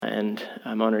and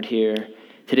I'm honored here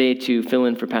today to fill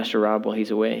in for Pastor Rob while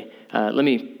he's away. Let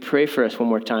me pray for us one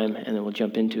more time, and then we'll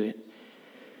jump into it.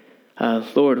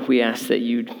 Lord, we ask that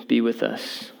you'd be with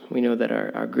us. We know that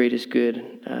our greatest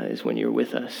good is when you're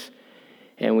with us.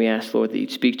 And we ask, Lord, that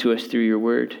you'd speak to us through your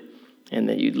word, and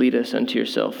that you'd lead us unto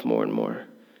yourself more and more.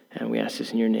 And we ask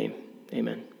this in your name.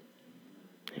 Amen.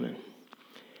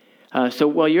 Amen. So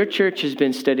while your church has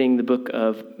been studying the book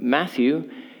of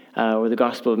Matthew, or the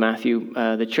Gospel of Matthew,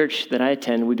 the church that I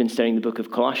attend, we've been studying the book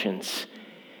of Colossians.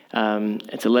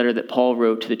 It's a letter that Paul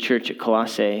wrote to the church at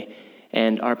Colossae,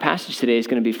 and our passage today is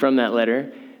going to be from that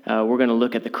letter. We're going to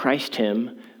look at the Christ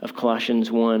hymn of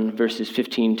Colossians 1, verses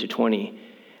 15 to 20.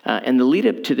 And the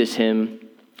lead-up to this hymn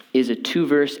is a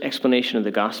 2-verse explanation of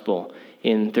the gospel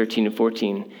in 13 and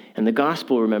 14. And the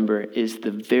gospel, remember, is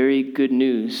the very good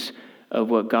news of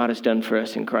what God has done for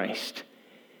us in Christ.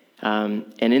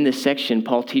 And in this section,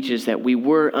 Paul teaches that we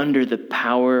were under the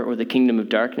power or the kingdom of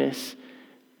darkness,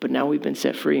 but now we've been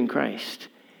set free in Christ.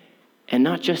 And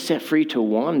not just set free to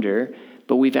wander,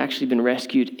 but we've actually been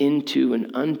rescued into and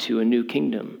unto a new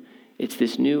kingdom. It's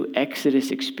this new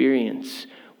Exodus experience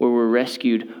where we're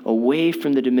rescued away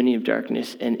from the dominion of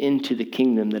darkness and into the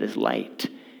kingdom that is light.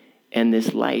 And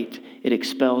this light, it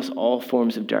expels all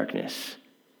forms of darkness.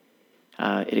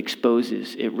 It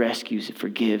exposes, it rescues, it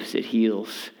forgives, it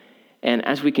heals. And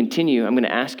as we continue, I'm going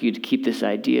to ask you to keep this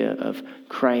idea of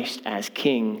Christ as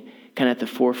King kind of at the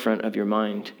forefront of your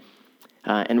mind.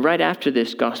 And right after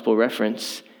this gospel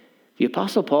reference, the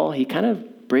Apostle Paul, he kind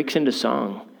of breaks into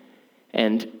song.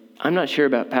 And I'm not sure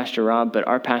about Pastor Rob, but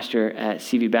our pastor at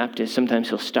CV Baptist, sometimes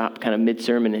he'll stop kind of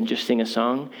mid-sermon and just sing a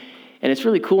song. And it's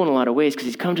really cool in a lot of ways because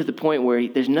he's come to the point where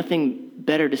there's nothing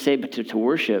better to say but to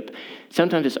worship.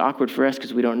 Sometimes it's awkward for us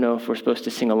because we don't know if we're supposed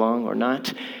to sing along or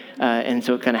not. And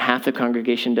so kind of half the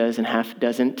congregation does and half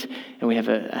doesn't. And we have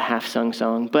a half-sung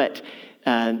song. But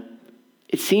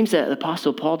it seems that the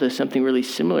Apostle Paul does something really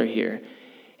similar here.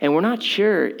 And we're not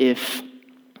sure if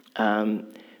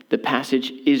the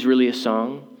passage is really a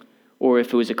song or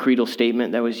if it was a creedal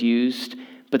statement that was used.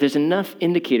 But there's enough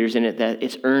indicators in it that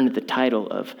it's earned the title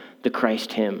of the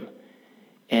Christ hymn.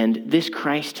 And this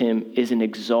Christ hymn is an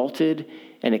exalted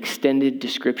and extended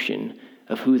description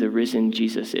of who the risen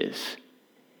Jesus is.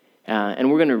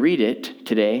 And we're going to read it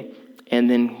today, and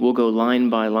then we'll go line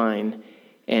by line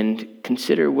and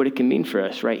consider what it can mean for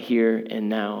us right here and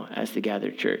now as the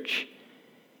gathered church.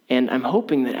 And I'm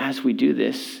hoping that as we do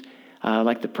this,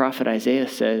 like the prophet Isaiah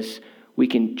says, we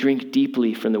can drink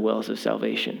deeply from the wells of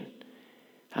salvation.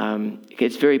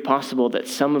 It's very possible that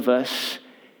some of us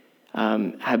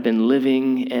have been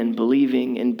living and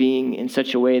believing and being in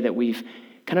such a way that we've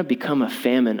kind of become a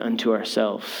famine unto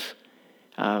ourselves,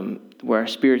 where our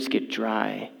spirits get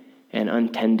dry and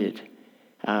untended,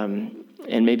 and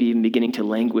maybe even beginning to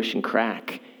languish and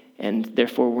crack, and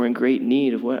therefore we're in great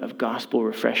need of gospel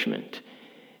refreshment.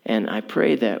 And I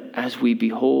pray that as we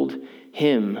behold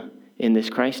him in this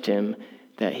Christ hymn,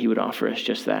 that he would offer us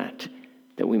just that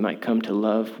we might come to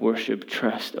love, worship,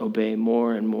 trust, obey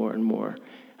more and more and more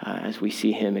as we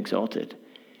see him exalted.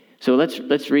 So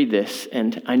let's read this.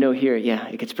 And I know here,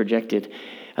 it gets projected.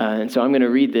 And so I'm going to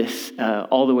read this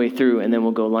all the way through, and then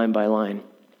we'll go line by line.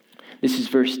 This is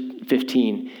verse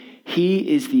 15.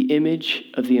 He is the image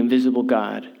of the invisible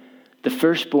God, the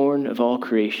firstborn of all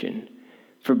creation.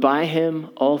 For by him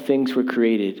all things were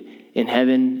created, in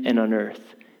heaven and on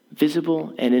earth,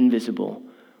 visible and invisible,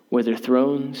 whether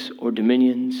thrones or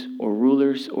dominions or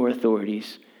rulers or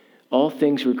authorities. All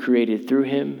things were created through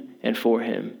him and for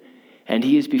him. And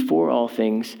he is before all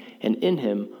things, and in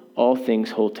him all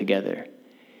things hold together.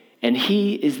 And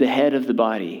he is the head of the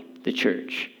body, the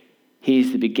church. He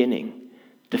is the beginning,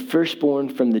 the firstborn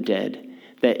from the dead,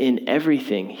 that in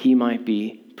everything he might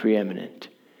be preeminent.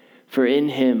 For in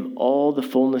him all the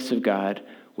fullness of God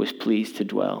was pleased to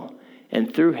dwell,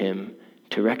 and through him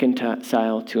to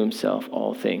reconcile to himself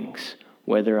all things,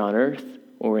 whether on earth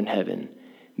or in heaven,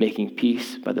 making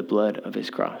peace by the blood of his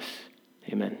cross.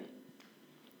 Amen.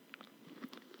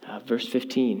 Verse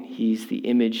 15, he's the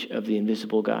image of the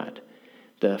invisible God,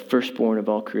 the firstborn of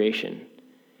all creation.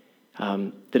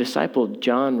 The disciple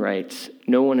John writes,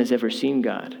 no one has ever seen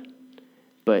God,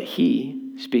 but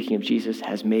he, speaking of Jesus,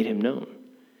 has made him known.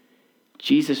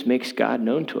 Jesus makes God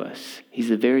known to us. He's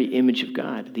the very image of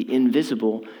God, the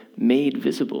invisible made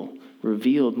visible,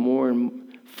 revealed more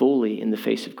and fully in the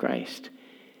face of Christ.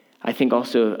 I think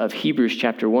also of Hebrews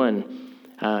chapter 1,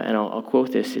 and I'll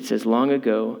quote this. It says, long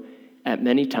ago, at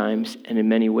many times and in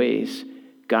many ways,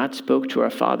 God spoke to our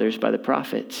fathers by the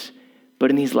prophets, but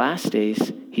in these last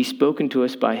days, he's spoken to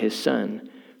us by his Son,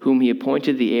 whom he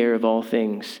appointed the heir of all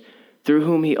things, through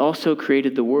whom he also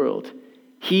created the world.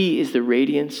 He is the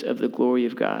radiance of the glory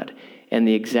of God and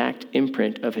the exact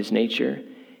imprint of his nature,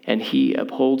 and he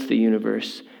upholds the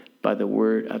universe by the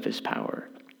word of his power.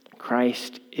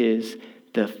 Christ is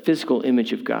the physical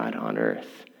image of God on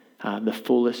earth, the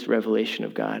fullest revelation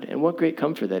of God. And what great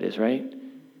comfort that is, right?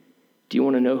 Do you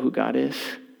want to know who God is?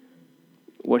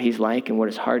 What he's like and what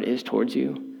his heart is towards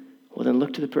you? Well, then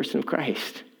look to the person of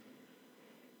Christ,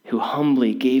 who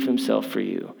humbly gave himself for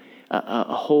you,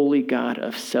 a holy God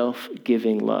of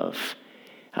self-giving love,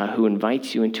 who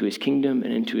invites you into his kingdom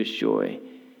and into his joy.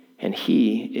 And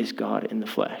he is God in the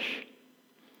flesh.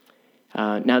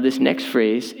 Now, this next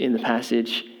phrase in the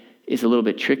passage is a little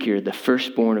bit trickier, the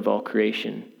firstborn of all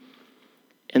creation.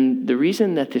 And the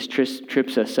reason that this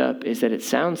trips us up is that it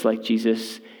sounds like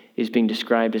Jesus is being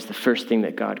described as the first thing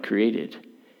that God created.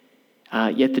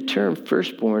 Yet the term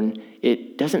firstborn,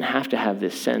 it doesn't have to have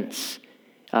this sense.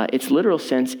 Its literal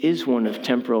sense is one of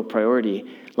temporal priority.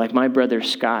 Like my brother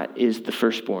Scott is the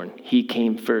firstborn. He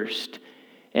came first.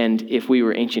 And if we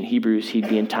were ancient Hebrews, he'd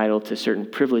be entitled to certain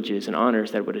privileges and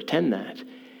honors that would attend that.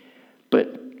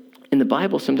 But in the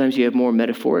Bible, sometimes you have more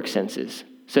metaphoric senses,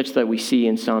 such that we see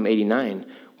in Psalm 89,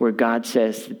 where God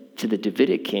says to the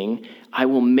Davidic king, I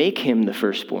will make him the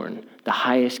firstborn, the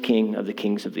highest king of the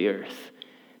kings of the earth.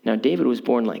 Now, David was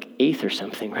born like eighth or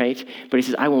something, right? But he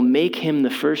says, I will make him the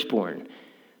firstborn.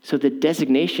 So the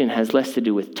designation has less to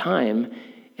do with time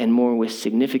and more with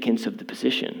significance of the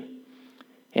position.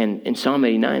 And in Psalm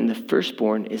 89, the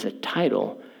firstborn is a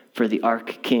title for the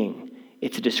ark king.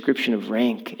 It's a description of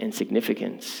rank and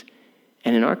significance.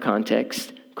 And in our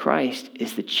context, Christ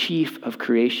is the chief of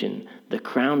creation, the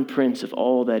crown prince of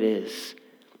all that is.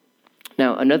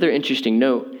 Now, another interesting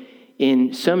note,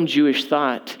 in some Jewish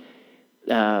thought,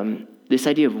 this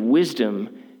idea of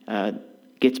wisdom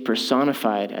gets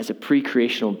personified as a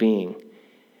pre-creational being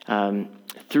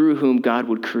through whom God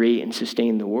would create and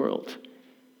sustain the world.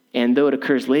 And though it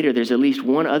occurs later, there's at least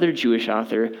one other Jewish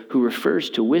author who refers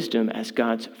to wisdom as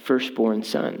God's firstborn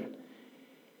son.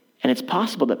 And it's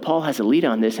possible that Paul has a lead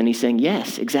on this, and he's saying,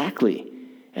 yes, exactly.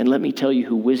 And let me tell you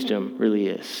who wisdom really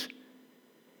is,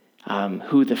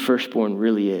 who the firstborn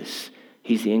really is.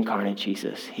 He's the incarnate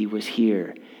Jesus. He was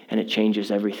here, and it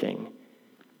changes everything.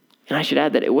 And I should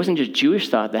add that it wasn't just Jewish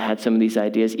thought that had some of these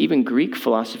ideas. Even Greek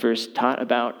philosophers taught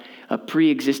about a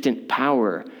pre-existent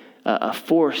power, a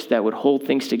force that would hold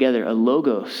things together, a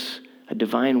logos, a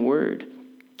divine word.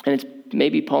 And it's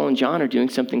maybe Paul and John are doing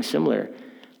something similar.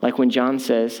 Like when John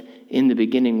says, in the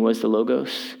beginning was the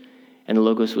Logos, and the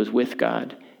Logos was with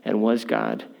God and was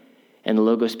God, and the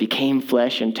Logos became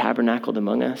flesh and tabernacled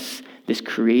among us, this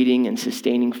creating and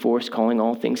sustaining force calling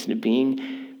all things into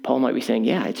being. Paul might be saying,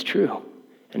 yeah, it's true,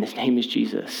 and his name is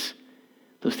Jesus.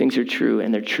 Those things are true,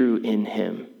 and they're true in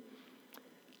him.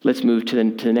 Let's move to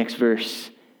the next verse.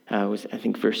 Was I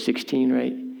think verse 16,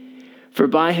 right? For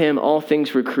by him all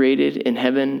things were created in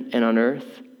heaven and on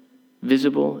earth,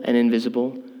 visible and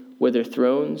invisible, whether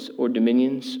thrones or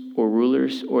dominions or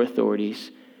rulers or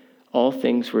authorities, all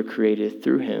things were created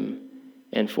through him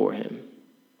and for him.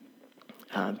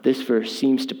 This verse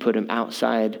seems to put him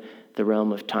outside the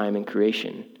realm of time and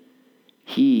creation.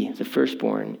 He, the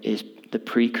firstborn, is the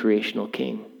pre-creational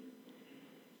king.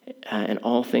 And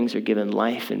all things are given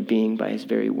life and being by his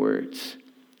very words.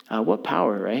 What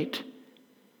power, right?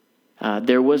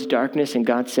 There was darkness, and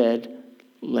God said,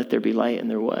 let there be light, and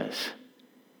there was.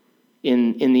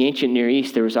 In the ancient Near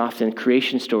East, there was often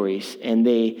creation stories, and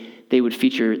they would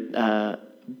feature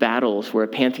battles where a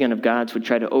pantheon of gods would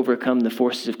try to overcome the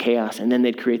forces of chaos, and then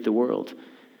they'd create the world.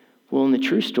 Well, in the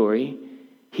true story,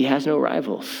 he has no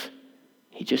rivals.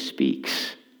 He just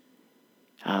speaks.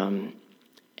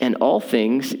 And all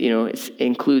things, it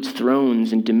includes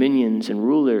thrones and dominions and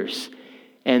rulers.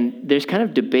 And there's kind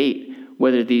of debate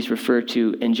whether these refer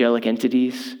to angelic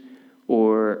entities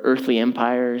or earthly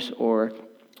empires or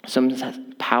some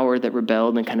power that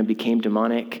rebelled and kind of became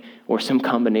demonic or some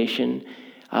combination.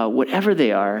 Whatever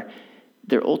they are,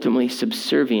 they're ultimately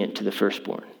subservient to the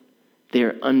firstborn. They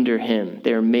are under him.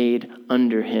 They are made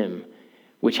under him,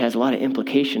 which has a lot of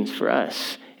implications for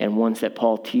us and ones that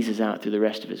Paul teases out through the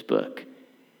rest of his book.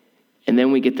 And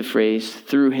then we get the phrase,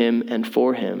 through him and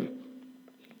for him.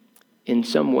 In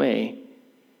some way,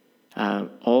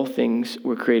 all things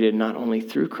were created not only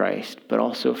through Christ, but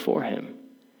also for him,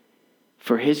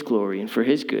 for his glory and for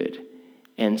his good.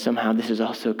 And somehow this is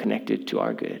also connected to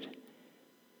our good.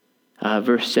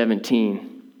 Verse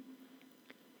 17,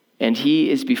 and he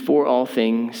is before all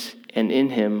things, and in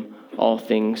him all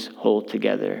things hold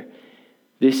together.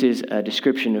 This is a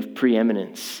description of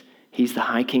preeminence. He's the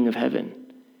high king of heaven.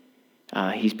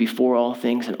 He's before all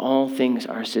things, and all things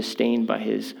are sustained by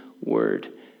his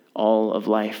word. All of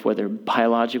life, whether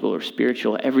biological or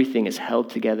spiritual, everything is held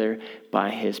together by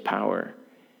his power.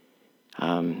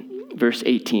 Verse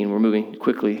 18, we're moving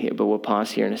quickly here, but we'll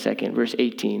pause here in a second. Verse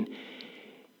 18,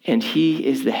 and he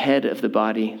is the head of the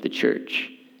body, the church.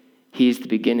 He is the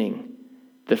beginning,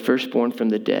 the firstborn from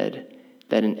the dead,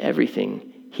 that in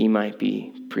everything he might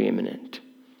be preeminent.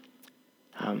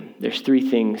 There's three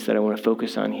things that I want to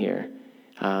focus on here.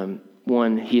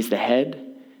 One, he's the head.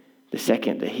 The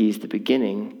second, that he's the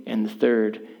beginning. And the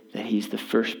third, that he's the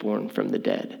firstborn from the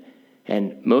dead.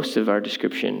 And most of our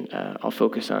description, I'll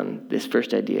focus on this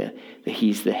first idea, that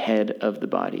he's the head of the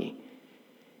body.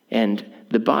 And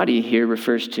the body here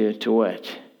refers to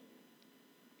what?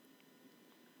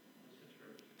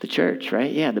 The church,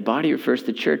 right? Yeah, the body refers to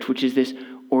the church, which is this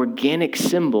organic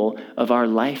symbol of our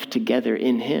life together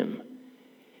in him.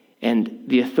 And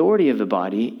the authority of the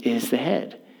body is the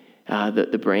head,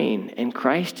 the brain. And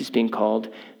Christ is being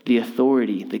called the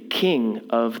authority, the king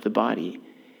of the body.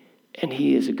 And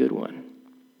he is a good one.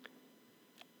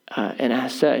 And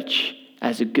as such,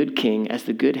 as a good king, as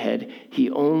the good head,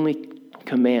 he only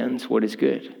commands what is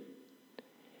good.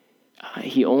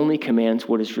 He only commands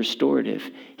what is restorative.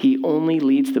 He only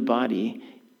leads the body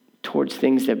towards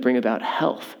things that bring about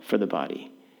health for the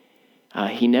body.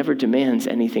 He never demands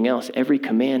anything else. Every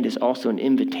command is also an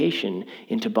invitation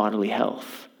into bodily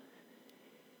health.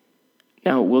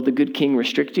 Now, will the good king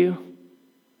restrict you?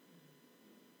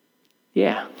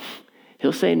 Yeah.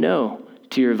 He'll say no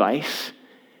to your vice,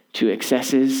 to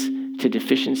excesses, to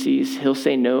deficiencies. He'll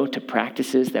say no to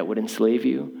practices that would enslave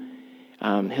you.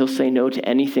 He'll say no to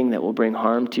anything that will bring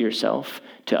harm to yourself,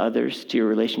 to others, to your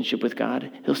relationship with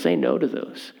God. He'll say no to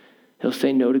those. He'll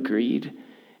say no to greed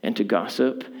and to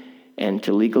gossip and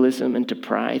to legalism and to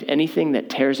pride. Anything that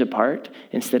tears apart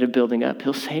instead of building up,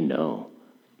 he'll say no.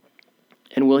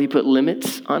 And will he put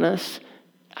limits on us?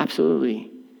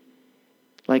 Absolutely.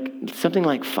 Like something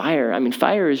like fire. I mean,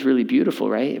 fire is really beautiful,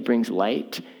 right? It brings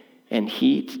light and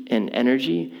heat and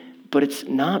energy, but it's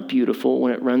not beautiful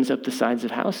when it runs up the sides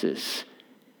of houses.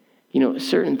 You know,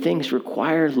 certain things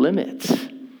require limits,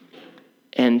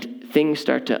 and things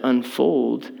start to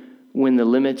unfold when the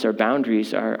limits or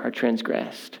boundaries are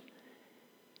transgressed.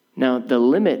 Now, the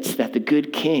limits that the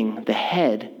good king, the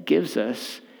head, gives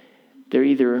us, they're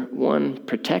either one,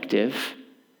 protective,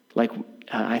 like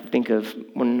I think of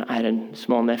when I had a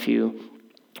small nephew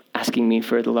asking me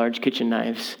for the large kitchen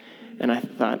knives, and I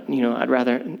thought, I'd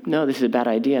rather, no, this is a bad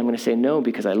idea. I'm going to say no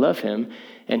because I love him,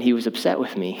 and he was upset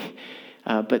with me.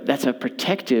 But that's a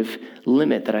protective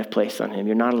limit that I've placed on him.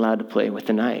 You're not allowed to play with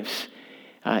the knives.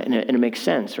 And it makes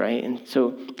sense, right? And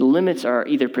so the limits are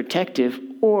either protective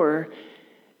or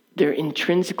they're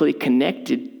intrinsically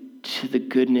connected to the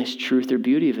goodness, truth, or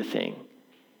beauty of a thing.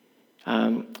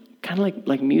 Kind of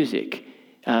like music.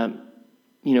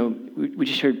 We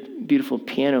just heard beautiful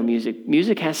piano music.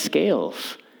 Music has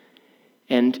scales.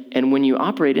 And when you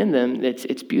operate in them,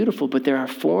 it's beautiful, but there are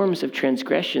forms of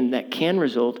transgression that can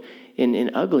result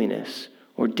in ugliness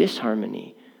or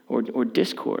disharmony or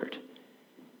discord.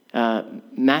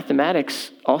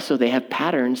 Mathematics also, they have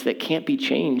patterns that can't be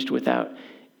changed without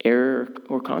error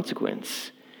or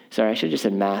consequence. Sorry, I should have just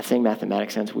said math. Saying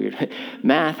mathematics sounds weird.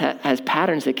 Math has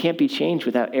patterns that can't be changed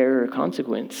without error or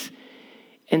consequence.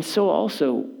 And so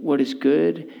also, what is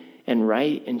good and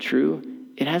right and true,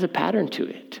 it has a pattern to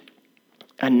it.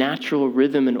 A natural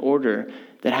rhythm and order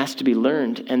that has to be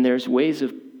learned, and there's ways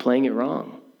of playing it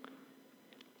wrong.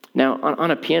 Now, on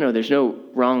a piano, there's no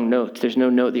wrong notes. There's no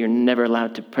note that you're never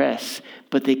allowed to press,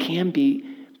 but they can be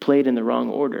played in the wrong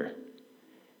order,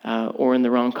 or in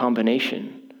the wrong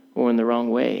combination, or in the wrong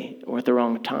way, or at the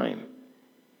wrong time.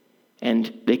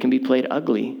 And they can be played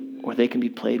ugly, or they can be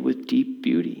played with deep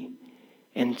beauty.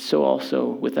 And so also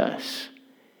with us.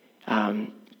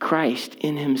 Christ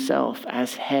in himself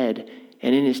as head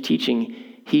and in his teaching,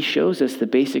 he shows us the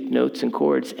basic notes and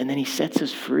chords, and then he sets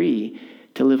us free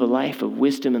to live a life of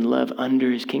wisdom and love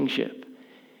under his kingship.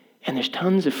 And there's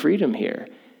tons of freedom here.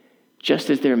 Just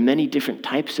as there are many different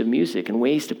types of music and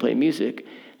ways to play music,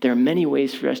 there are many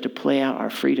ways for us to play out our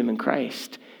freedom in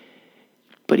Christ.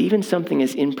 But even something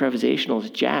as improvisational as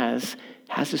jazz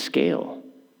has a scale.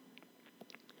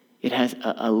 It has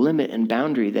a limit and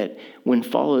boundary that, when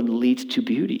followed, leads to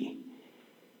beauty.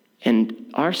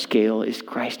 And our scale is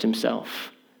Christ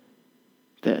himself.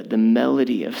 The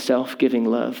melody of self-giving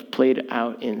love played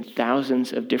out in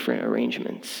thousands of different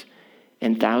arrangements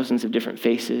and thousands of different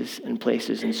faces and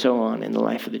places and so on in the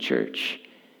life of the church.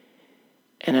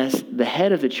 And as the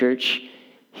head of the church,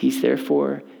 he's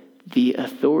therefore the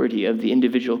authority of the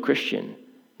individual Christian,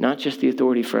 not just the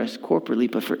authority for us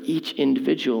corporately, but for each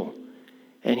individual.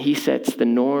 And he sets the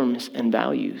norms and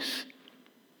values.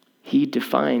 He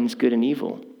defines good and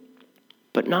evil,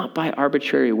 but not by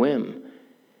arbitrary whim.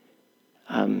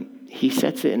 He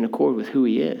sets it in accord with who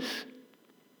he is.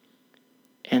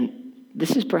 And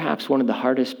this is perhaps one of the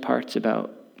hardest parts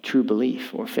about true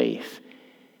belief or faith,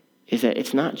 is that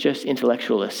it's not just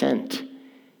intellectual assent.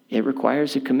 It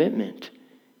requires a commitment.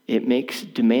 It makes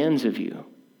demands of you.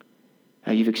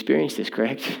 You've experienced this,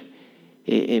 correct?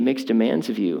 It makes demands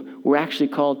of you. We're actually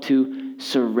called to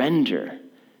surrender,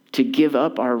 to give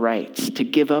up our rights, to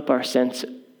give up our sense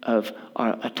of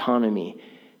our autonomy,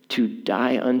 to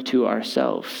die unto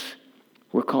ourselves.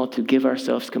 We're called to give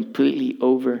ourselves completely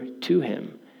over to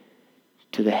him,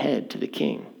 to the head, to the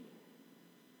king.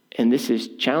 And this is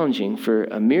challenging for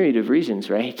a myriad of reasons,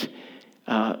 right?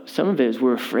 Some of it is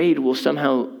we're afraid we'll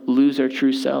somehow lose our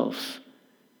true selves,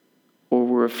 or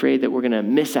we're afraid that we're going to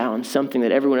miss out on something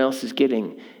that everyone else is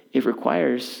getting. It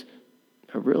requires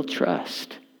a real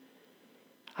trust.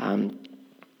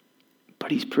 But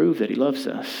he's proved that he loves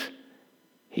us.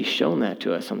 He's shown that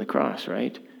to us on the cross,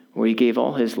 right? Where he gave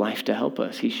all his life to help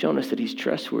us. He's shown us that he's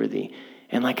trustworthy.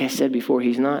 And like I said before,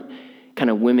 he's not kind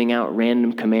of whimming out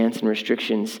random commands and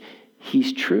restrictions.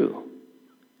 He's true.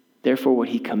 Therefore, what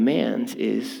he commands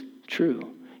is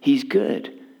true. He's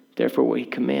good. Therefore, what he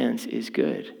commands is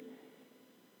good.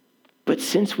 But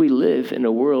since we live in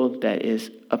a world that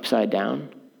is upside down,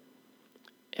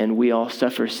 and we all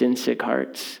suffer sin-sick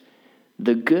hearts,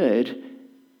 the good,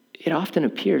 it often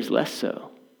appears less so.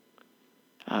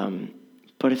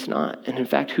 But it's not. And in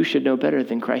fact, who should know better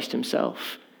than Christ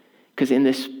himself? Because in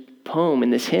this poem, in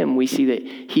this hymn, we see that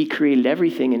he created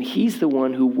everything, and he's the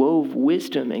one who wove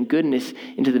wisdom and goodness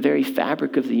into the very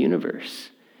fabric of the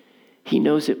universe. He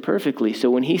knows it perfectly.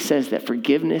 So when he says that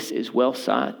forgiveness is well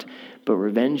sought, but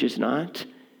revenge is not,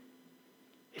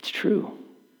 it's true.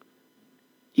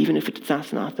 Even if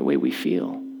that's not the way we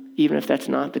feel, even if that's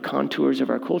not the contours of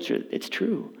our culture, it's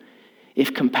true.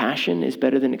 If compassion is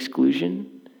better than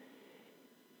exclusion,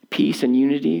 peace and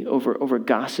unity over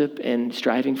gossip and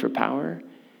striving for power,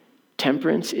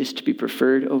 temperance is to be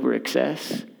preferred over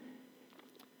excess,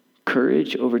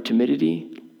 courage over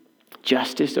timidity,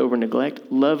 justice over neglect,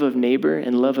 love of neighbor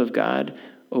and love of God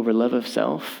over love of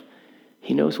self,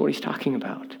 he knows what he's talking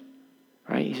about,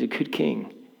 right? He's a good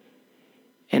king.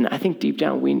 And I think deep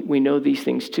down we know these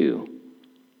things too.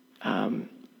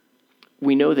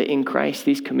 We know that in Christ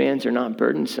these commands are not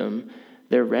burdensome,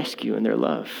 they're rescue and they're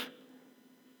love.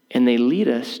 And they lead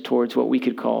us towards what we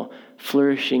could call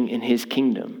flourishing in his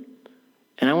kingdom.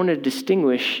 And I want to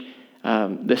distinguish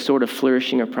the sort of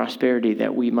flourishing or prosperity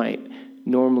that we might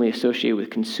normally associate with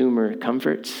consumer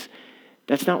comforts.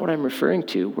 That's not what I'm referring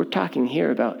to. We're talking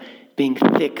here about being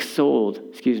thick-souled.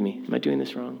 Excuse me, am I doing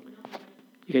this wrong?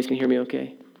 You guys can hear me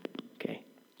okay? Okay.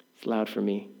 It's loud for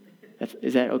me.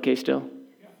 Is that okay still?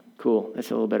 Cool.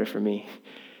 That's a little better for me.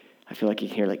 I feel like you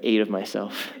can hear like 8 of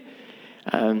myself.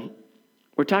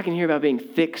 We're talking here about being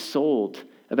thick-souled,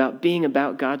 about being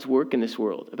about God's work in this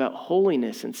world, about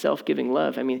holiness and self-giving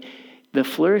love. I mean, the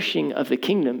flourishing of the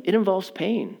kingdom, it involves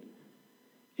pain.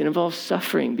 It involves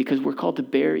suffering because we're called to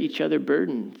bear each other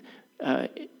burdens.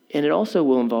 And it also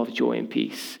will involve joy and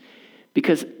peace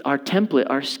because our template,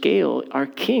 our scale, our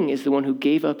king is the one who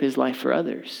gave up his life for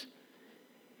others.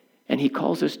 And he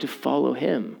calls us to follow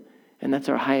him. And that's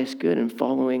our highest good in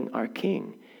following our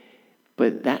king.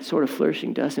 But that sort of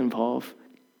flourishing does involve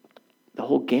the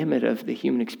whole gamut of the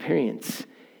human experience.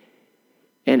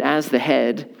 And as the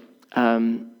head,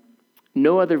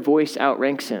 no other voice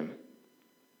outranks him.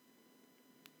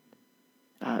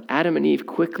 Adam and Eve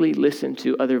quickly listened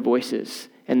to other voices,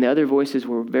 and the other voices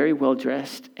were very well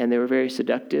dressed, and they were very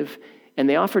seductive, and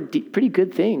they offered pretty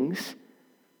good things,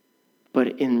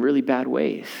 but in really bad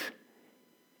ways.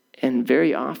 And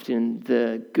very often,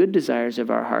 the good desires of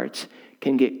our hearts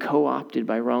can get co-opted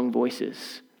by wrong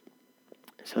voices.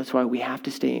 So that's why we have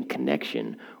to stay in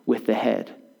connection with the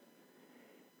head.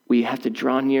 We have to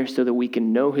draw near so that we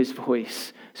can know his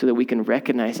voice, so that we can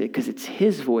recognize it, because it's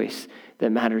his voice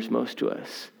that matters most to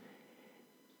us.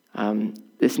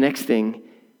 This next thing,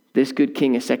 this good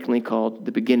king is secondly called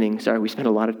the beginning. Sorry, we spent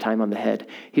a lot of time on the head.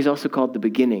 He's also called the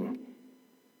beginning,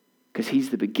 because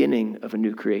he's the beginning of a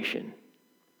new creation.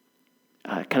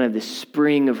 Kind of this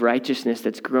spring of righteousness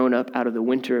that's grown up out of the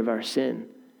winter of our sin.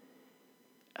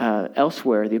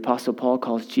 Elsewhere, the Apostle Paul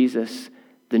calls Jesus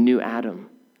the new Adam,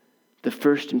 the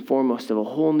first and foremost of a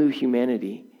whole new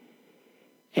humanity.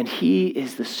 And he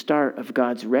is the start of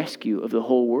God's rescue of the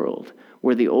whole world,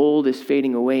 where the old is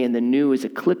fading away and the new is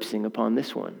eclipsing upon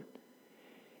this one.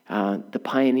 The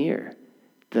pioneer,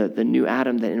 the new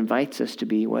Adam that invites us to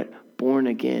be born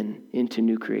again into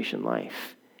new creation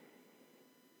life.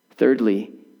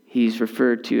 Thirdly, he's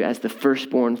referred to as the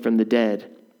firstborn from the dead.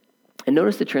 And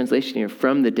notice the translation here,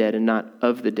 from the dead and not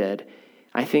of the dead.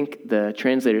 I think the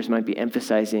translators might be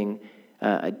emphasizing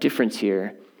a difference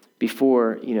here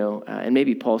before, and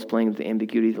maybe Paul's playing with the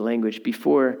ambiguity of the language.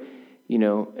 Before,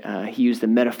 he used the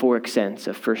metaphoric sense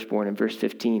of firstborn in verse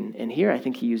 15. And here I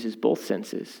think he uses both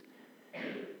senses.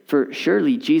 For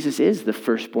surely Jesus is the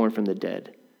firstborn from the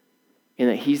dead, in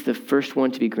that he's the first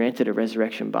one to be granted a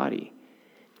resurrection body.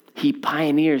 He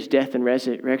pioneers death and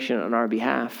resurrection on our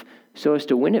behalf so as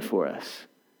to win it for us.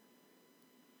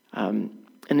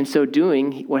 And in so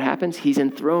doing, what happens? He's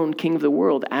enthroned King of the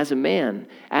world as a man.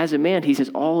 As a man, he says,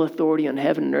 all authority on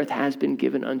heaven and earth has been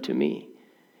given unto me.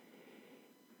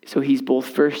 So he's both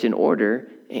first in order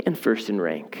and first in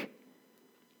rank.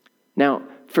 Now,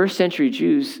 first century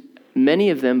Jews, many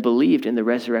of them believed in the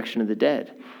resurrection of the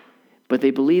dead, but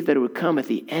they believed that it would come at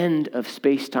the end of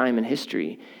space, time, and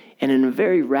history. And in a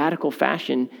very radical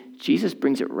fashion, Jesus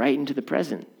brings it right into the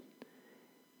present.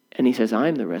 And he says,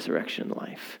 I'm the resurrection and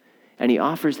life. And he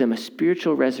offers them a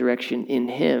spiritual resurrection in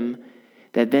him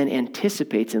that then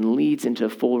anticipates and leads into a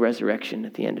full resurrection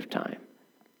at the end of time.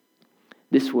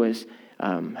 This was,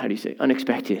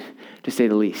 unexpected, to say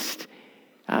the least.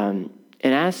 And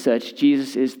as such,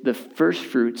 Jesus is the first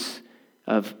fruits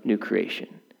of new creation.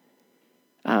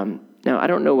 Now, I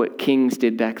don't know what kings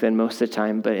did back then most of the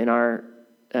time, but in our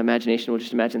imagination, we'll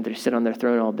just imagine they're sitting on their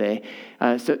throne all day.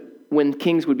 So when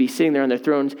kings would be sitting there on their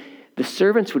thrones, the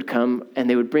servants would come and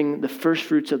they would bring the first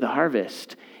fruits of the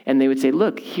harvest. And they would say,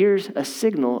 look, here's a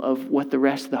signal of what the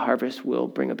rest of the harvest will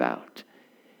bring about.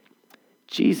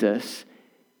 Jesus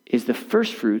is the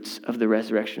first fruits of the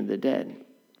resurrection of the dead,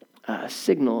 a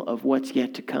signal of what's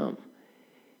yet to come.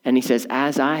 And he says,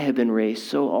 as I have been raised,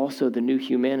 so also the new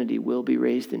humanity will be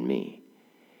raised in me.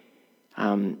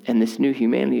 And this new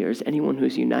humanity is anyone who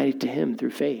is united to him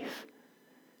through faith,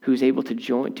 who's able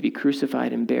to be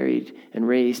crucified and buried and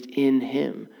raised in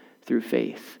him through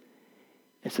faith.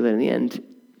 And so that in the end,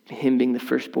 him being the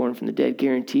firstborn from the dead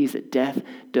guarantees that death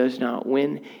does not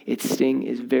win. Its sting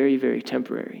is very, very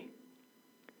temporary.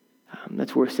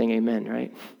 That's worth saying amen,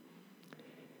 right?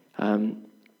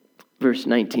 Verse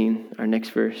 19, our next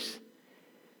verse.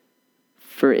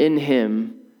 For in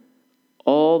him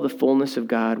all the fullness of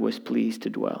God was pleased to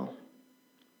dwell.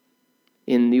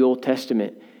 In the Old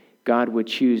Testament, God would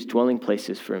choose dwelling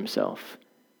places for himself,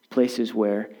 places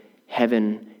where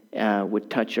heaven would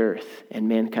touch earth and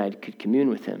mankind could commune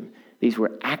with him. These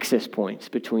were access points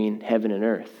between heaven and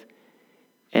earth.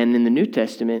 And in the New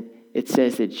Testament, it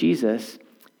says that Jesus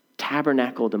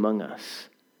tabernacled among us.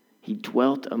 He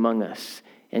dwelt among us.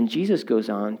 And Jesus goes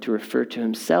on to refer to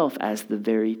himself as the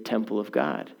very temple of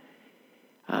God.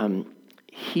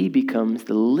 He becomes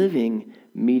the living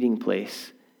meeting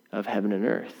place of heaven and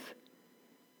earth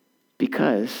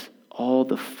because all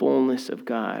the fullness of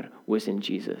God was in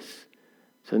Jesus.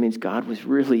 So it means God was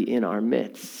really in our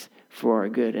midst for our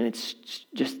good. And it's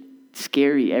just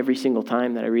scary every single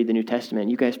time that I read the New Testament.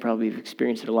 You guys probably have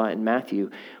experienced it a lot in Matthew,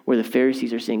 where the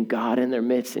Pharisees are seeing God in their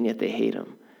midst, and yet they hate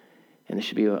him. And this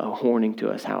should be a warning to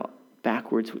us how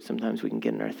backwards sometimes we can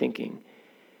get in our thinking.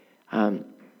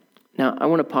 Now, I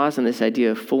want to pause on this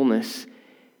idea of fullness,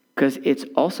 because it's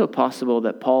also possible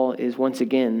that Paul is once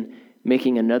again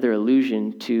making another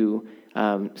allusion to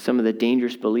some of the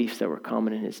dangerous beliefs that were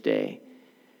common in his day.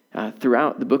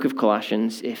 Throughout the book of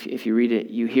Colossians, if you read it,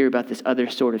 you hear about this other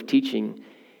sort of teaching,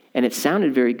 and it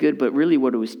sounded very good, but really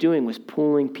what it was doing was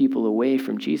pulling people away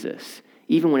from Jesus.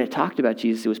 Even when it talked about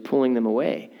Jesus, it was pulling them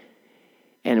away.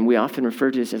 And we often refer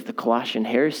to this as the Colossian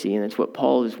heresy, and it's what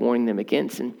Paul is warning them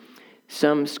against. And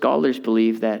some scholars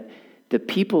believe that the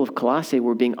people of Colossae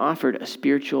were being offered a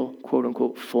spiritual,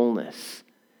 quote-unquote, fullness.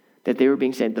 That they were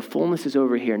being said, the fullness is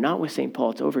over here. Not with St.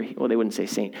 Paul, it's over here. Well, they wouldn't say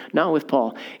saint. Not with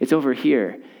Paul, it's over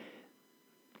here.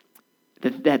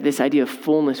 That this idea of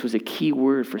fullness was a key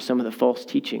word for some of the false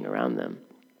teaching around them.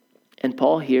 And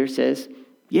Paul here says,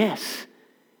 yes,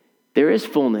 there is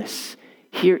fullness.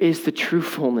 Here is the true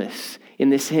fullness in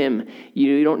this hymn.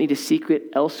 You don't need to seek it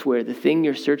elsewhere. The thing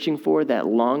you're searching for, that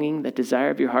longing, that desire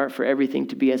of your heart for everything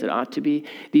to be as it ought to be,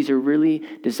 these are really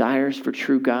desires for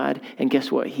true God. And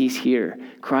guess what? He's here.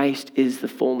 Christ is the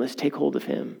fullness. Take hold of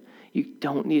him. You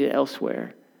don't need it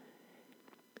elsewhere.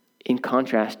 In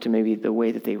contrast to maybe the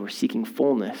way that they were seeking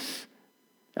fullness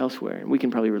elsewhere. And we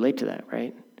can probably relate to that,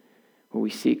 right? Where we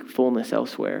seek fullness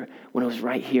elsewhere when it was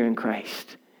right here in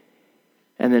Christ.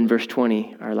 And then verse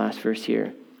 20, our last verse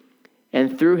here.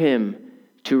 And through him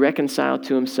to reconcile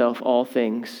to himself all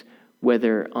things,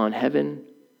 whether on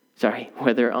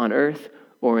whether on earth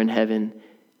or in heaven,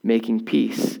 making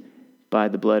peace by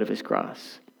the blood of his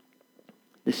cross.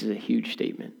 This is a huge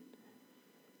statement.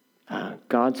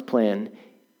 God's plan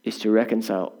is to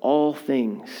reconcile all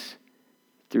things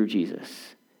through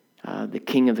Jesus, the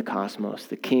King of the cosmos,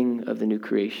 the King of the new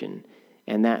creation,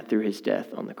 and that through his death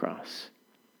on the cross.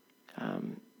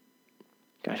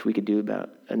 We could do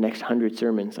about the next 100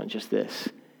 sermons on just this,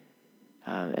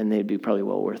 and they'd be probably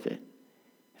well worth it.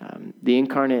 The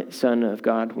incarnate Son of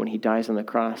God, when he dies on the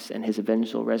cross, and his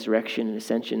eventual resurrection and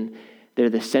ascension, they're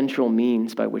the central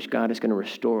means by which God is going to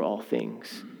restore all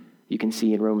things. You can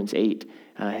see in Romans 8,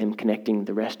 him connecting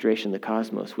the restoration of the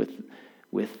cosmos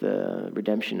with the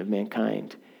redemption of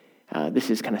mankind. This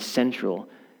is kind of central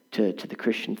to the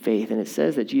Christian faith. And it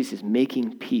says that Jesus is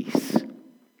making peace.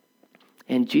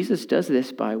 And Jesus does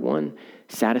this by, one,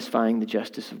 satisfying the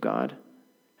justice of God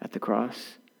at the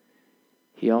cross.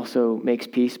 He also makes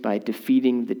peace by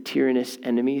defeating the tyrannous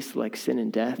enemies like sin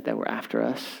and death that were after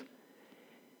us.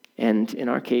 And in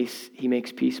our case, he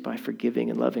makes peace by forgiving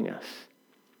and loving us.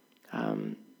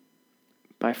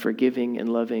 By forgiving and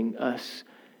loving us,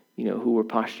 who were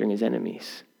posturing as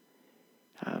enemies.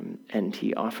 And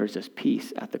he offers us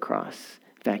peace at the cross.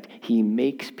 In fact, he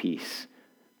makes peace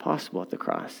possible at the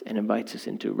cross and invites us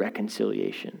into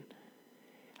reconciliation.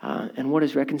 And what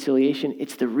is reconciliation?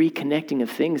 It's the reconnecting of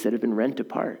things that have been rent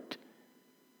apart.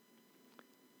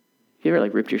 You ever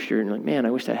ripped your shirt and you're like, man, I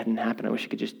wish that hadn't happened. I wish I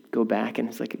could just go back. And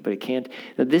it's but it can't.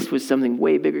 Now, this was something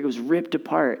way bigger. It was ripped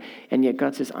apart. And yet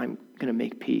God says, I'm going to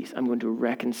make peace. I'm going to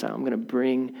reconcile. I'm going to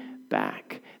bring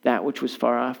back. That which was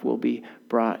far off will be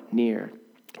brought near.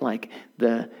 Like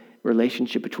the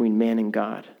relationship between man and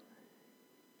God.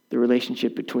 The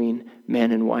relationship between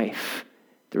man and wife.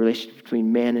 The relationship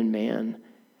between man and man.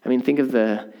 Think of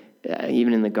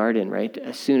even in the garden, right?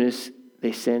 As soon as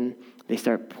they sin, they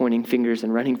start pointing fingers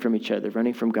and running from each other,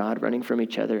 running from God, running from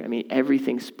each other.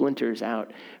 Everything splinters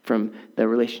out from the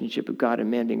relationship of God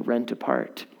and man being rent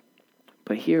apart.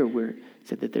 But here we're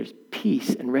said that there's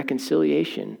peace and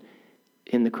reconciliation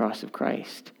in the cross of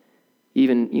Christ.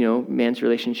 Even, man's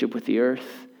relationship with the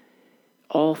earth,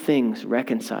 all things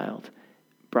reconciled,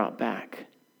 brought back.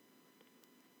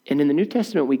 And in the New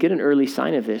Testament, we get an early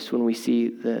sign of this when we see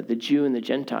the Jew and the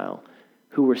Gentile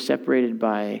who were separated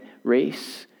by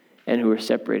race and who were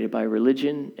separated by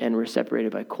religion and were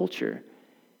separated by culture.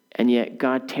 And yet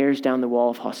God tears down the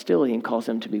wall of hostility and calls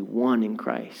them to be one in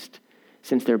Christ,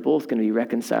 since they're both going to be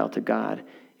reconciled to God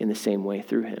in the same way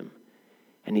through him.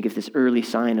 And he gives this early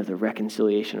sign of the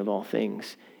reconciliation of all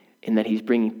things, in that he's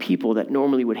bringing people that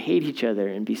normally would hate each other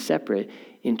and be separate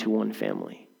into one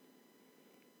family.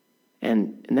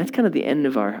 And that's kind of the end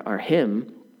of our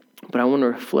hymn, but I want to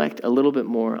reflect a little bit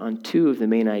more on two of the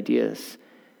main ideas.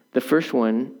 The first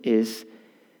one is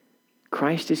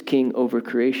Christ is king over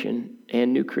creation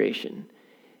and new creation.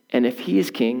 And if he is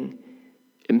king,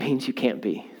 it means you can't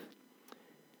be.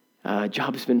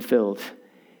 Job's been filled,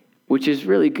 which is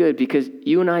really good because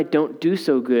you and I don't do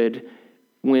so good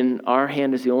when our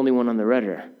hand is the only one on the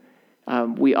rudder.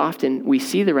 We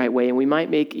see the right way, and we might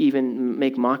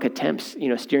make mock attempts,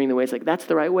 steering the way. It's that's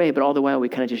the right way, but all the while we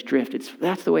kind of just drift.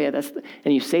 That's the way,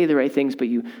 and you say the right things, but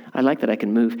I like that I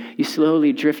can move. You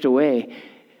slowly drift away.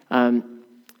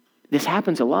 This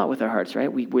happens a lot with our hearts,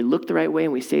 right? We look the right way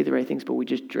and we say the right things, but we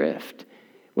just drift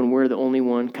when we're the only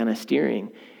one kind of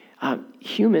steering.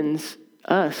 Humans,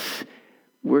 us,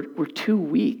 we're too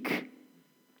weak.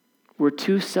 We're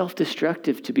too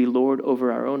self-destructive to be Lord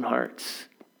over our own hearts.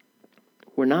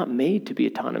 We're not made to be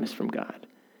autonomous from God.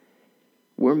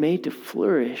 We're made to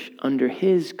flourish under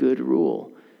his good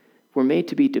rule. We're made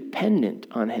to be dependent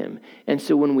on him. And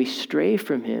so when we stray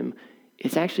from him,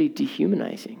 it's actually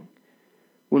dehumanizing.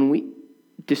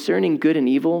 Discerning good and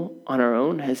evil on our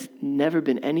own has never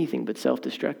been anything but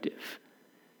self-destructive.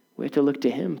 We have to look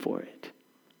to him for it.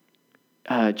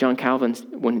 John Calvin,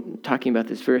 when talking about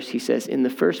this verse, he says, in the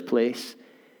first place,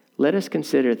 let us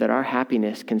consider that our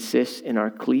happiness consists in our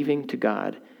cleaving to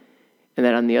God, and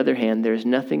that on the other hand, there is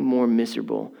nothing more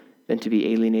miserable than to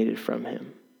be alienated from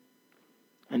him.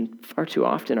 And far too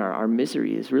often, our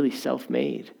misery is really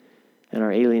self-made, and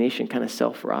our alienation kind of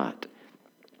self-wrought.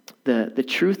 The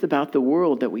truth about the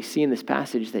world that we see in this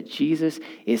passage, that Jesus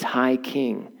is high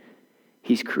king.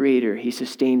 He's creator, he's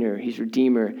sustainer, he's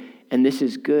redeemer, and this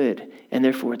is good. And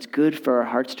therefore, it's good for our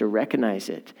hearts to recognize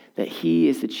it, that he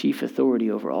is the chief authority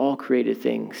over all created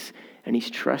things, and he's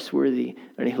trustworthy,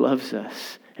 and he loves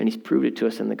us, and he's proved it to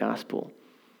us in the gospel.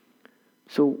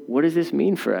 So what does this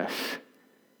mean for us?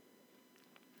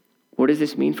 What does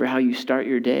this mean for how you start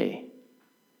your day?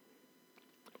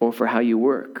 Or or for how you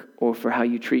work, or for how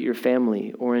you treat your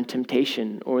family, or in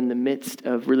temptation, or in the midst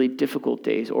of really difficult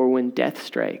days, or when death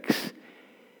strikes?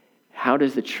 How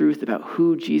does the truth about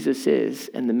who Jesus is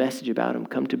and the message about him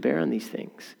come to bear on these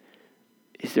things?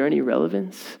 Is there any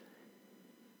relevance?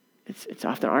 It's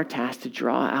often our task to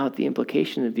draw out the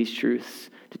implication of these truths,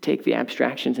 to take the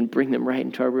abstractions and bring them right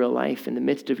into our real life in the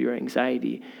midst of your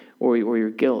anxiety or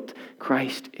your guilt.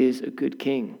 Christ is a good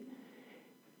king,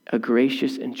 a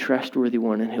gracious and trustworthy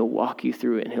one, and he'll walk you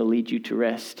through it and he'll lead you to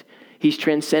rest. He's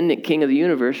transcendent king of the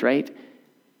universe, right?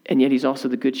 And yet he's also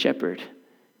the good shepherd,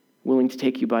 willing to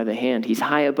take you by the hand. He's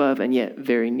high above and yet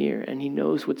very near, and he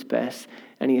knows what's best,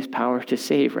 and he has power to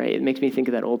save, right? It makes me think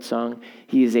of that old song,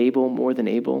 he is able, more than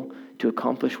able, to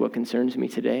accomplish what concerns me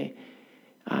today.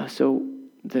 So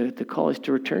the call is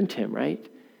to return to him, right?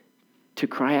 To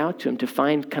cry out to him, to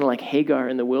find, kind of like Hagar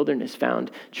in the wilderness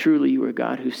found, truly you are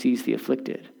God who sees the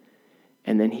afflicted.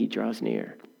 And then he draws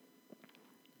near.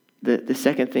 The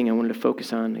second thing I wanted to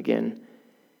focus on, again,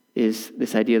 is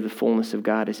this idea of the fullness of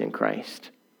God is in Christ.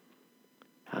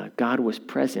 God was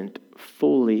present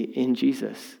fully in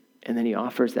Jesus, and then he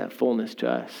offers that fullness to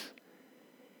us.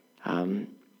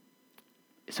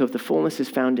 So if the fullness is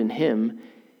found in him,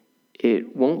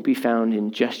 it won't be found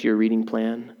in just your reading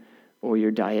plan or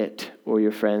your diet or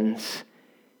your friends,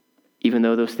 even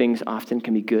though those things often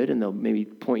can be good and they'll maybe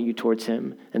point you towards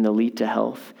him and they'll lead to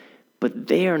health. But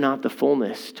they are not the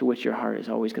fullness to which your heart is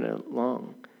always going to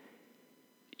long.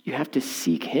 You have to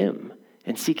seek him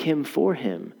and seek him for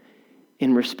him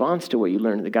in response to what you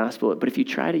learn in the gospel. But if you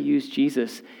try to use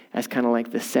Jesus as kind of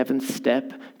like the seventh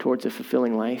step towards a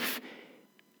fulfilling life,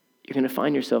 you're going to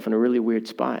find yourself in a really weird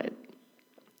spot.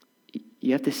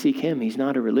 You have to seek him. He's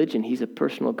not a religion. He's a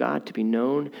personal God to be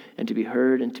known and to be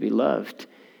heard and to be loved.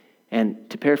 And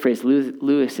to paraphrase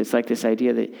Lewis, it's like this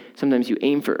idea that sometimes you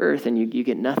aim for earth and you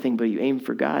get nothing, but you aim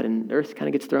for God and earth kind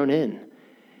of gets thrown in.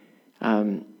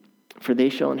 For they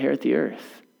shall inherit the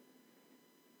earth.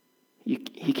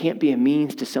 He can't be a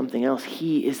means to something else.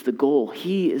 He is the goal.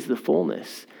 He is the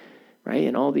fullness, right?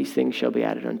 And all these things shall be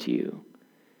added unto you.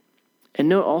 And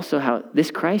note also how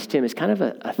this Christ hymn is kind of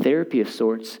a therapy of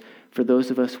sorts for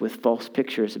those of us with false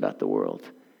pictures about the world.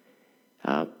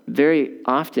 Very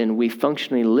often we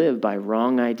functionally live by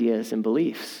wrong ideas and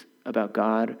beliefs about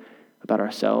God, about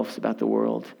ourselves, about the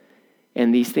world.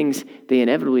 And these things, they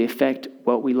inevitably affect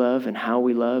what we love and how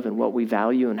we love and what we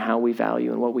value and how we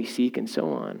value and what we seek and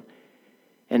so on.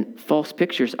 And false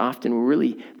pictures often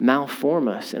really malform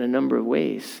us in a number of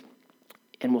ways.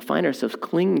 And we'll find ourselves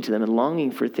clinging to them and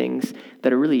longing for things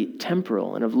that are really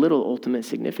temporal and of little ultimate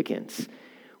significance.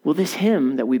 Well, this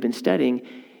hymn that we've been studying,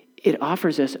 it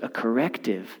offers us a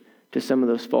corrective to some of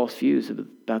those false views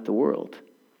about the world.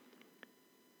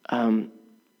 One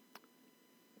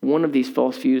of these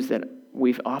false views that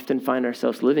we often find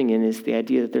ourselves living in is the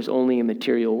idea that there's only a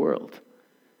material world.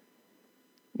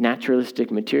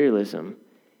 Naturalistic materialism,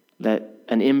 that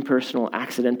an impersonal,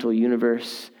 accidental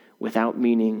universe without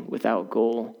meaning, without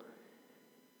goal.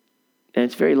 And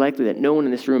it's very likely that no one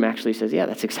in this room actually says, yeah,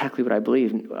 that's exactly what I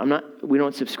believe. We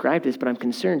don't subscribe to this, but I'm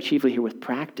concerned chiefly here with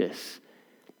practice.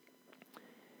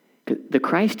 The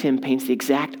Christ hymn paints the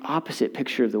exact opposite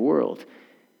picture of the world.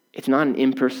 It's not an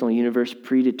impersonal universe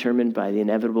predetermined by the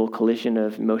inevitable collision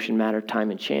of motion, matter,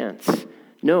 time, and chance.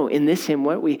 No, in this hymn,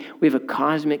 we have a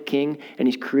cosmic king, and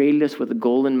he's created us with a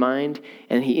goal in mind,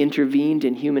 and he intervened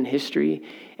in human history,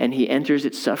 and he enters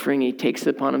its suffering, he takes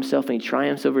it upon himself, and he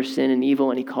triumphs over sin and evil,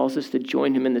 and he calls us to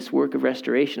join him in this work of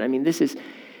restoration. I mean, this is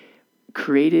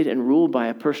created and ruled by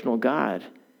a personal God.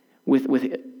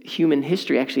 With human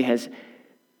history actually has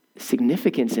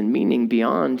significance and meaning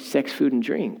beyond sex, food, and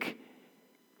drink.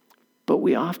 But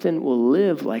we often will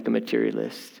live like a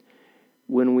materialist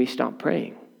when we stop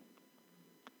praying.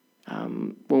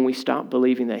 When we stop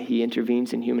believing that he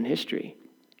intervenes in human history,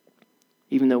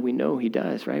 even though we know he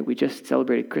does, right? We just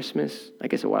celebrated Christmas, I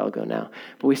guess a while ago now,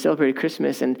 but we celebrated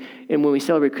Christmas, and when we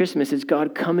celebrate Christmas, it's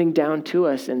God coming down to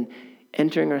us and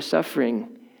entering our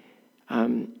suffering.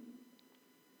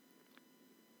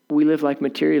 We live like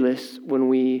materialists when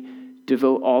we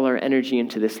devote all our energy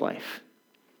into this life,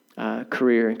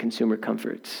 career and consumer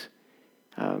comforts,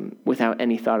 without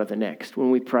any thought of the next.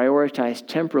 When we prioritize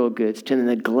temporal goods to the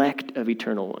neglect of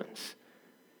eternal ones.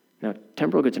 Now,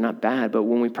 temporal goods are not bad, but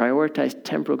when we prioritize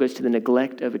temporal goods to the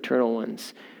neglect of eternal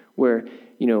ones, where,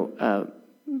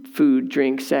 food,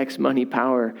 drink, sex, money,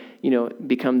 power,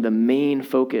 become the main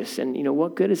focus. And,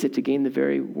 what good is it to gain the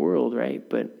very world, right?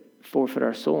 But forfeit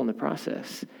our soul in the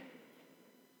process.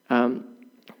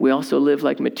 We also live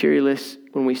like materialists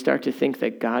when we start to think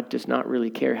that God does not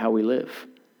really care how we live.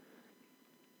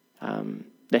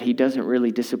 that he doesn't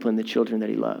really discipline the children that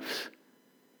he loves.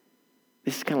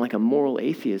 This is kind of like a moral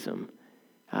atheism,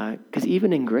 because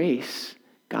even in grace,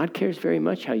 God cares very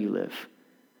much how you live.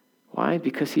 Why?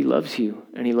 Because he loves you,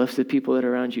 and he loves the people that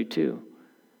are around you too.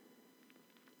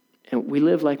 And we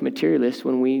live like materialists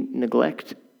when we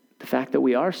neglect the fact that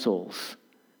we are souls.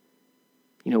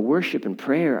 Worship and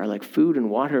prayer are like food and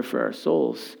water for our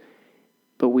souls.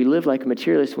 But we live like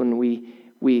materialists when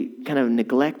we kind of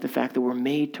neglect the fact that we're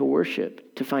made to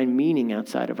worship, to find meaning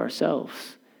outside of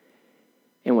ourselves.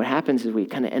 And what happens is we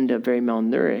kind of end up very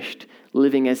malnourished,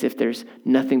 living as if there's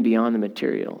nothing beyond the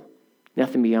material,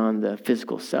 nothing beyond the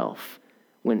physical self.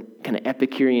 When kind of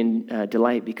Epicurean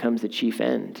delight becomes the chief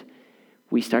end,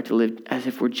 we start to live as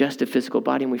if we're just a physical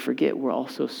body, and we forget we're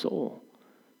also soul.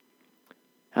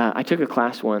 I took a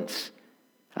class once.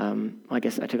 I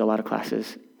guess I took a lot of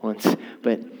classes once,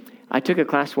 but I took a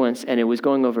class once, and it was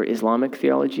going over Islamic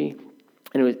theology.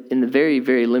 And it was in the very,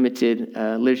 very limited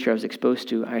literature I was exposed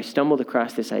to, I stumbled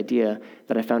across this idea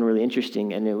that I found really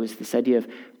interesting, and it was this idea of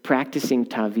practicing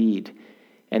tawhid.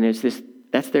 And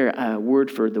that's their word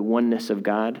for the oneness of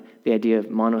God, the idea of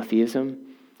monotheism,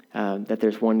 that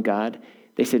there's one God.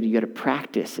 They said you got to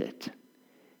practice it.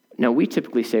 Now, we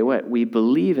typically say what? We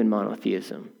believe in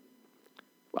monotheism.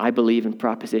 I believe in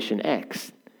proposition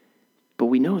X. But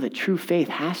we know that true faith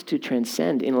has to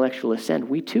transcend intellectual assent.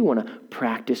 We too want to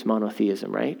practice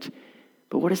monotheism, right?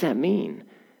 But what does that mean?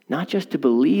 Not just to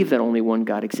believe that only one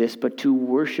God exists, but to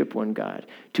worship one God,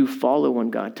 to follow one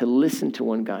God, to listen to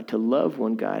one God, to love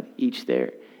one God each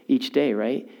day,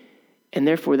 right? And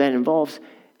therefore that involves,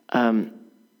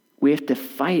 we have to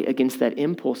fight against that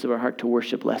impulse of our heart to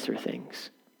worship lesser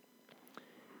things,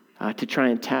 to try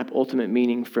and tap ultimate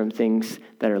meaning from things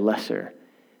that are lesser,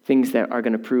 things that are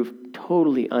going to prove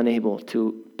totally unable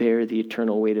to bear the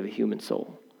eternal weight of a human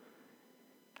soul.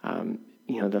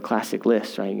 The classic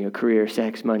list, right? Career,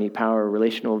 sex, money, power,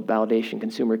 relational validation,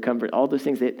 consumer comfort, all those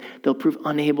things that they'll prove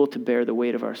unable to bear the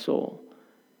weight of our soul.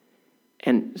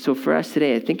 And so for us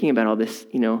today, thinking about all this,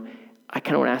 I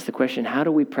kind of want to ask the question, how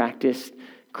do we practice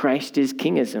Christ is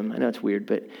kingism? I know it's weird,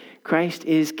 but Christ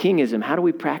is kingism. How do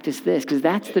we practice this? Because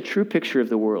that's the true picture of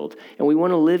the world, and we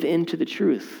want to live into the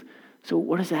truth. So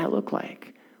what does that look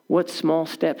like? What small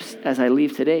steps as I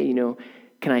leave today,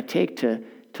 can I take to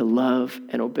love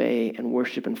and obey and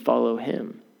worship and follow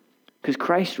him? Because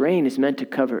Christ's reign is meant to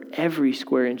cover every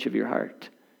square inch of your heart.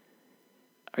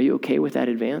 Are you okay with that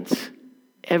advance?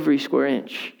 Every square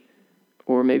inch.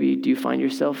 Or maybe do you find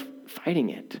yourself fighting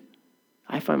it?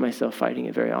 I find myself fighting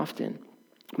it very often.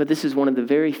 But this is one of the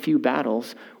very few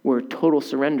battles where total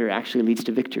surrender actually leads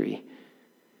to victory.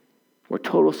 Where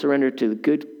total surrender to the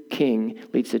good King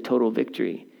leads to total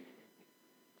victory.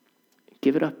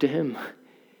 Give it up to him.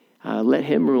 Let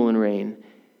him rule and reign.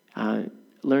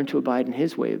 Learn to abide in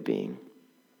his way of being.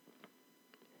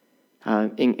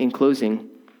 In closing,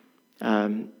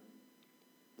 in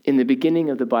the beginning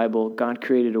of the Bible, God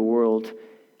created a world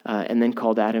and then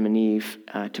called Adam and Eve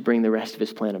to bring the rest of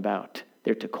his plan about.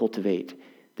 They're to cultivate.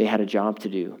 They had a job to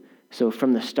do. So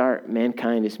from the start,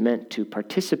 mankind is meant to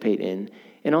participate in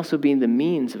and also being the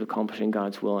means of accomplishing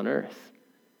God's will on earth.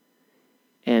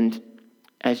 And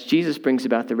as Jesus brings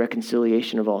about the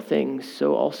reconciliation of all things,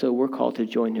 so also we're called to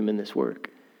join him in this work.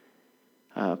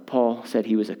 Paul said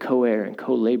he was a co-heir and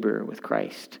co-laborer with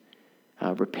Christ,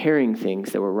 repairing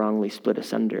things that were wrongly split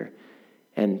asunder.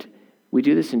 And we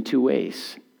do this in two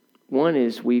ways. One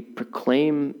is we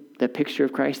proclaim the picture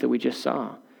of Christ that we just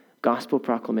saw, gospel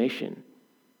proclamation.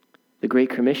 The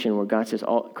Great Commission, where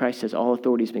Christ says, all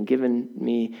authority has been given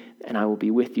me, and I will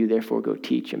be with you, therefore go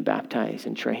teach and baptize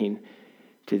and train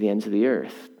to the ends of the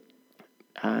earth.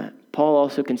 Paul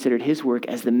also considered his work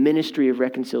as the ministry of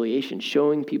reconciliation,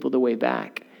 showing people the way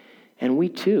back. And we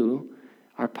too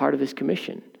are part of his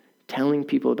commission, telling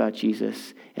people about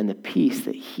Jesus and the peace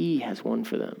that he has won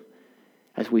for them,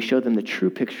 as we show them the true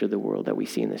picture of the world that we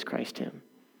see in this Christ hymn.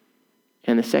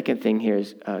 And the second thing here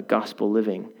is gospel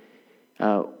living.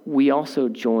 We also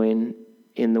join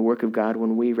in the work of God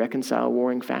when we reconcile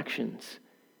warring factions.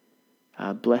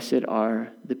 Blessed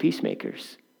are the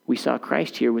peacemakers. We saw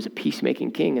Christ here was a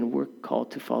peacemaking king, and we're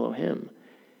called to follow him.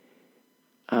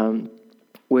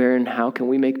 Where and how can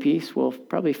we make peace? Well,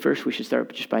 probably first we should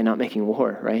start just by not making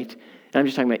war, right? And I'm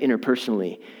just talking about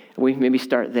interpersonally. We maybe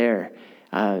start there.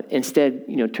 Instead,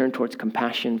 turn towards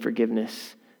compassion,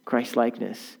 forgiveness,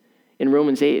 Christ-likeness. In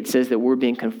Romans 8, it says that we're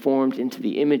being conformed into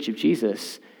the image of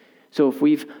Jesus. So if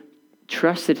we've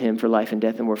trusted him for life and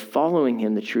death and we're following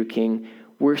him, the true king,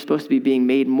 we're supposed to be being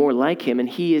made more like him, and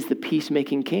he is the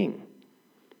peacemaking king.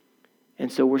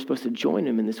 And so we're supposed to join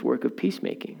him in this work of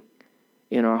peacemaking.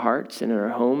 in our hearts and in our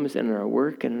homes and in our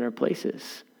work and in our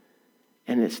places.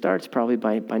 And it starts probably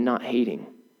by not hating,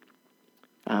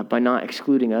 by not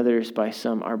excluding others by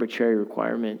some arbitrary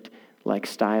requirement like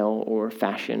style or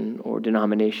fashion or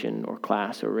denomination or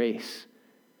class or race.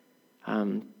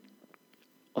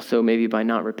 Also, maybe by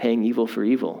not repaying evil for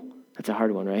evil. That's a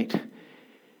hard one, right?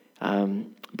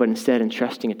 But instead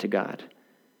entrusting it to God.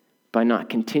 By not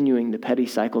continuing the petty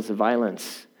cycles of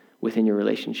violence within your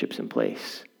relationships in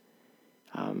place.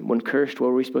 When cursed, what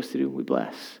are we supposed to do? We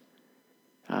bless.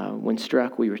 When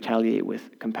struck, we retaliate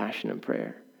with compassion and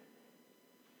prayer.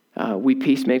 We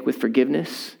peacemake with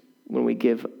forgiveness when we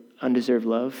give undeserved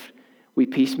love. We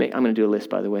peacemake, I'm going to do a list,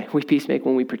 by the way. We peacemake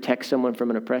when we protect someone from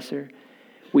an oppressor.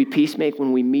 We peacemake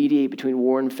when we mediate between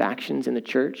warring factions in the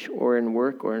church or in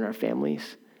work or in our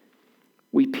families.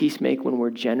 We peacemake when we're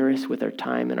generous with our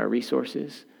time and our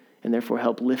resources and therefore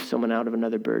help lift someone out of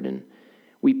another burden.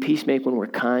 We peacemake when we're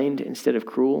kind instead of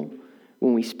cruel,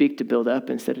 when we speak to build up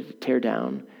instead of to tear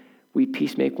down. We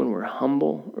peacemake when we're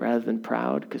humble rather than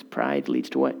proud, because pride leads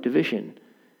to what? Division.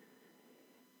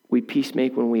 We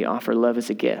peacemake when we offer love as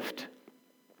a gift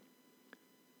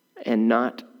and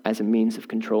not as a means of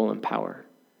control and power,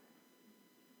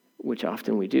 which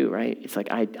often we do, right? It's like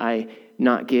I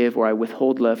not give or I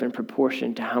withhold love in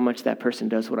proportion to how much that person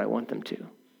does what I want them to.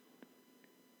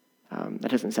 That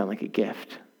doesn't sound like a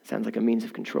gift. It sounds like a means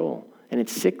of control. And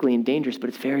it's sickly and dangerous, but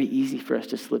it's very easy for us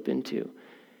to slip into.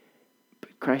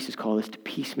 But Christ has called us to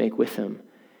peacemake with him.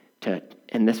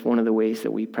 And that's one of the ways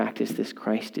that we practice this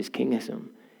Christ is Kingism.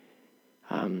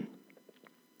 I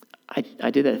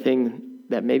did that thing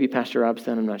that maybe Pastor Rob's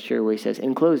done, I'm not sure, where he says,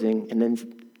 in closing, and then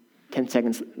 10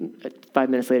 seconds, 5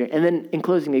 minutes later, and then in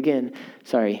closing again,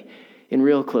 in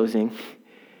real closing.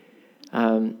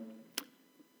 And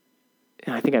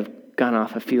I think I've gone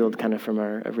off a field kind of from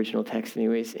our original text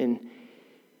anyways. And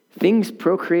things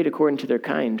procreate according to their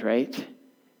kind, right?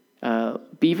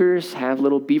 Beavers have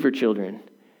little beaver children,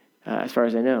 as far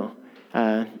as I know.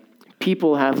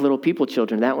 People have little people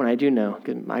children. That one I do know,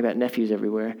 because I got nephews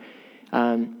everywhere.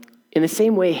 In the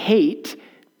same way, hate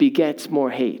begets more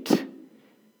hate.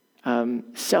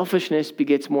 Selfishness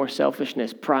begets more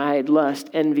selfishness. Pride,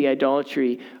 lust, envy,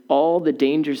 idolatry, all the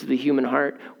dangers of the human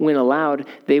heart, when allowed,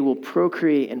 they will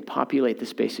procreate and populate the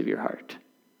space of your heart.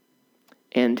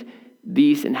 And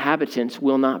these inhabitants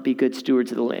will not be good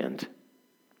stewards of the land.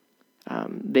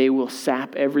 They will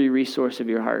sap every resource of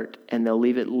your heart, and they'll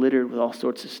leave it littered with all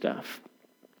sorts of stuff.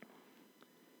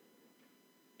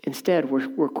 Instead,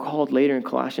 we're called later in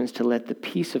Colossians to let the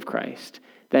peace of Christ,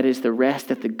 that is the rest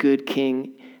that the good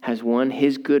King has won,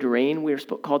 his good reign, we're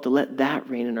called to let that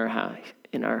reign in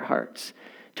our hearts,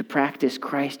 to practice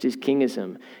Christ as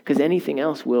Kingism, because anything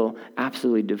else will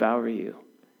absolutely devour you.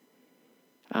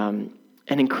 And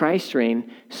in Christ's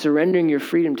reign, surrendering your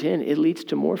freedom to him, it leads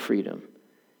to more freedom.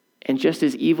 And just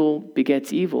as evil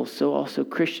begets evil, so also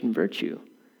Christian virtue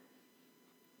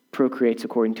procreates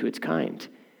according to its kind,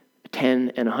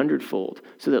 10 and 100-fold,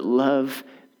 so that love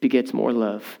begets more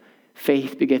love,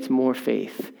 faith begets more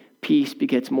faith, peace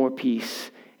begets more peace,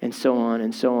 and so on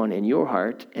in your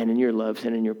heart and in your loves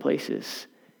and in your places.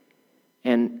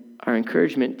 And our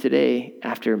encouragement today,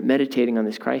 after meditating on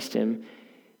this Christ hymn,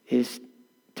 is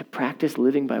to practice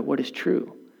living by what is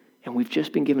true. And we've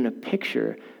just been given a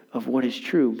picture of what is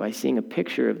true by seeing a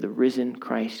picture of the risen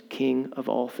Christ, King of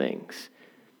all things.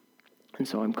 And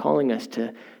so I'm calling us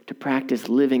to practice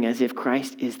living as if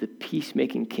Christ is the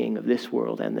peacemaking King of this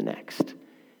world and the next.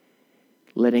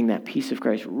 Letting that peace of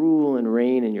Christ rule and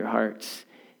reign in your hearts.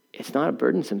 It's not a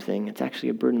burdensome thing. It's actually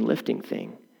a burden-lifting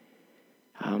thing.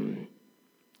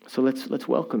 So let's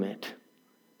welcome it.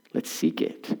 Let's seek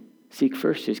it. Seek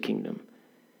first his kingdom.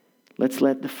 Let's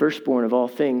let the firstborn of all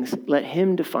things, let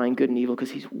him define good and evil, because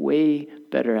he's way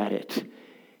better at it.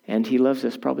 And he loves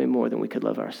us probably more than we could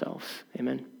love ourselves.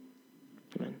 Amen?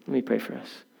 Amen. Let me pray for us.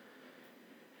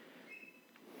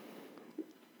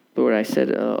 Lord, I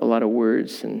said a lot of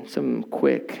words, and some of them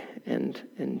quick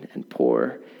and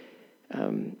poor.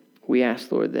 We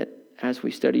ask, Lord, that as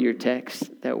we study your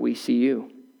text, that we see you.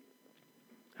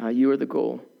 You are the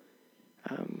goal.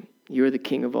 You are the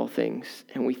King of all things.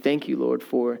 And we thank you, Lord,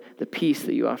 for the peace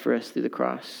that you offer us through the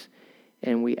cross.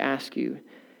 And we ask you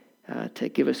to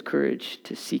give us courage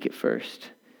to seek it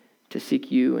first, to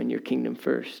seek you and your kingdom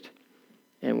first.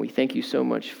 And we thank you so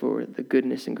much for the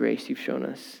goodness and grace you've shown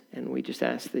us. And we just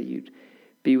ask that you'd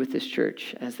be with this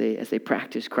church as they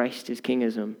practice Christ as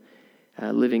Kingism,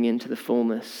 living into the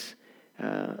fullness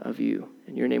of you.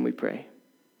 In your name we pray.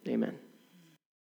 Amen.